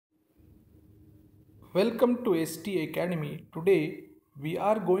Welcome to ST Academy. Today we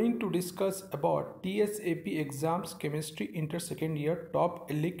are going to discuss about TSAP exams chemistry inter second year top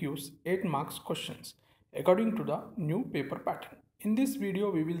LAQs 8 marks questions according to the new paper pattern. In this video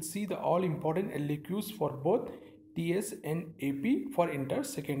we will see the all important LAQs for both TS and AP for inter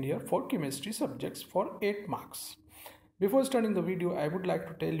second year for chemistry subjects for 8 marks. Before starting the video, I would like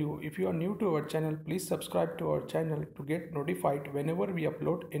to tell you, if you are new to our channel, please subscribe to our channel to get notified whenever we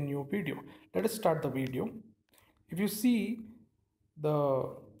upload a new video. Let us start the video. If you see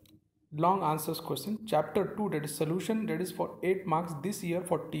the long answers question, chapter 2, that is solution, that is for 8 marks this year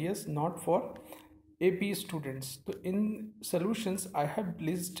for TS, not for AP students. So in solutions, I have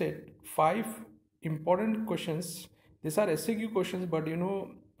listed 5 important questions. These are SAQ questions, but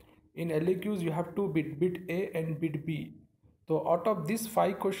in LAQs you have two bit A and bit B. So out of these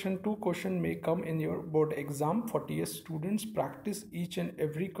 5 questions, 2 questions may come in your board exam for TS students. Practice each and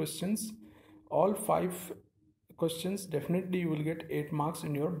every questions. All 5 questions, definitely you will get 8 marks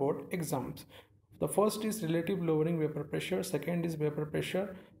in your board exams. The first is relative lowering vapor pressure. Second is vapor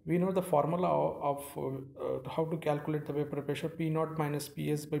pressure. We know the formula of how to calculate the vapor pressure. P0 minus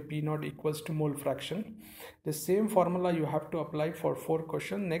PS by P0 equals to mole fraction. The same formula you have to apply for 4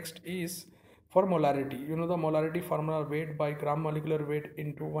 questions. Next is for molarity. You know the molarity formula, weight by gram molecular weight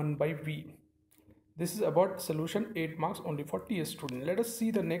into 1 by V. This is about solution, 8 marks only for TS student. Let us see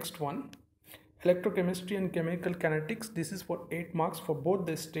the next one. Electrochemistry and chemical kinetics. This is for 8 marks for both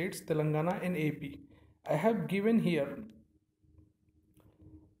the states, Telangana and AP. I have given here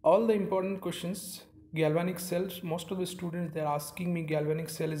all the important questions. Galvanic cells, most of the students, they are asking me galvanic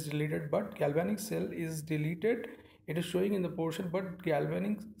cell is deleted, but galvanic cell is deleted. It is showing in the portion, but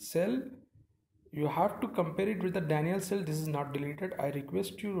galvanic cell, you have to compare it with the Daniel cell. This is not deleted. I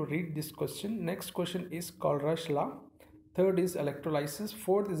request you to read this question. Next question is Colruy's law. Third is electrolysis.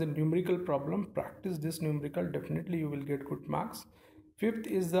 Fourth is a numerical problem. Practice this numerical, definitely you will get good marks. Fifth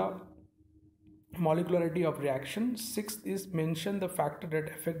is the molecularity of reaction. Sixth is mention the factor that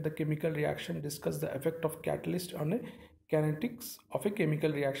affect the chemical reaction. Discuss the effect of catalyst on a kinetics of a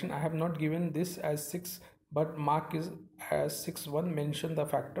chemical reaction. I have not given this as 6, but mark is as 6-1. Mention the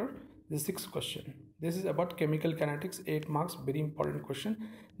factor. The 6th question. This is about chemical kinetics, 8 marks, very important question.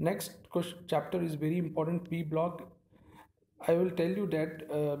 Next chapter is very important, P block. I will tell you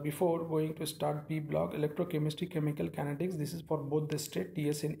that before going to start P block, electrochemistry, chemical kinetics. This is for both the state,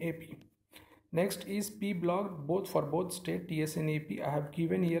 TS and AP. Next is P block, both for both state, TS and AP. I have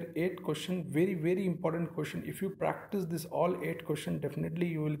given here 8 questions, very important question. If you practice this all 8 questions, definitely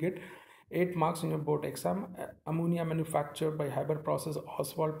you will get 8 marks in your board exam. Ammonia manufactured by Haber process,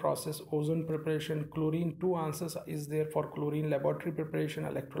 Oswald process, ozone preparation, chlorine. 2 answers is there for chlorine, laboratory preparation,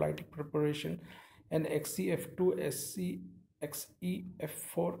 electrolytic preparation, and XCF2, SC,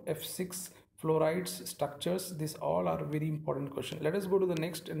 XeF4, F6, fluorides, structures. These all are very important questions. Let us go to the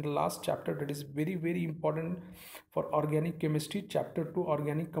next and the last chapter, that is very important for organic chemistry, chapter 2,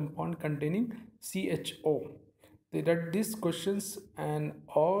 organic compound containing CHO. That these questions and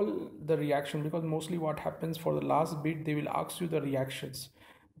all the reaction, because mostly what happens for the last bit, they will ask you the reactions.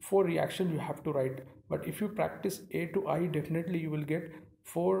 4 reactions you have to write, but if you practice A to I, definitely you will get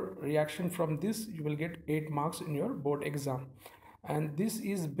 4 reaction. From this you will get 8 marks in your board exam. And this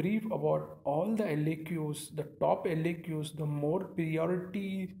is brief about all the LAQs, the top LAQs. The more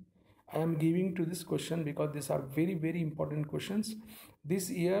priority I am giving to this question, because these are very important questions.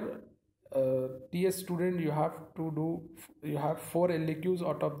 This year TS student, you have 4 LAQs.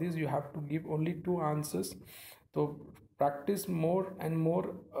 Out of these you have to give only 2 answers. So practice more and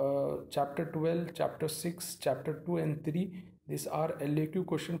more. Chapter 12, chapter 6, chapter 2 and 3, these are LAQ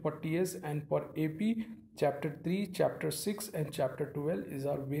question for TS, and for AP chapter 3, chapter 6 and chapter 12 is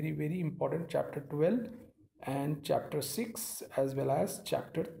are very important. Chapter 12 and chapter 6 as well as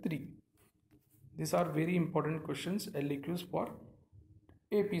chapter 3, these are very important questions, LAQs for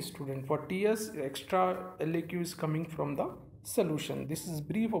AP student. For TS, extra LAQ is coming from the solution. This is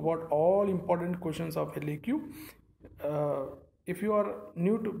brief about all important questions of LAQ. If you are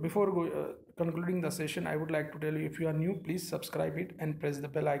new to, before concluding the session, I would like to tell you, if you are new, please subscribe it and press the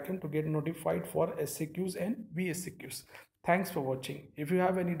bell icon to get notified for SAQs and VSAQs. Thanks for watching. If you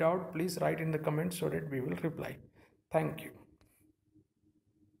have any doubt, please write in the comments so that we will reply. Thank you.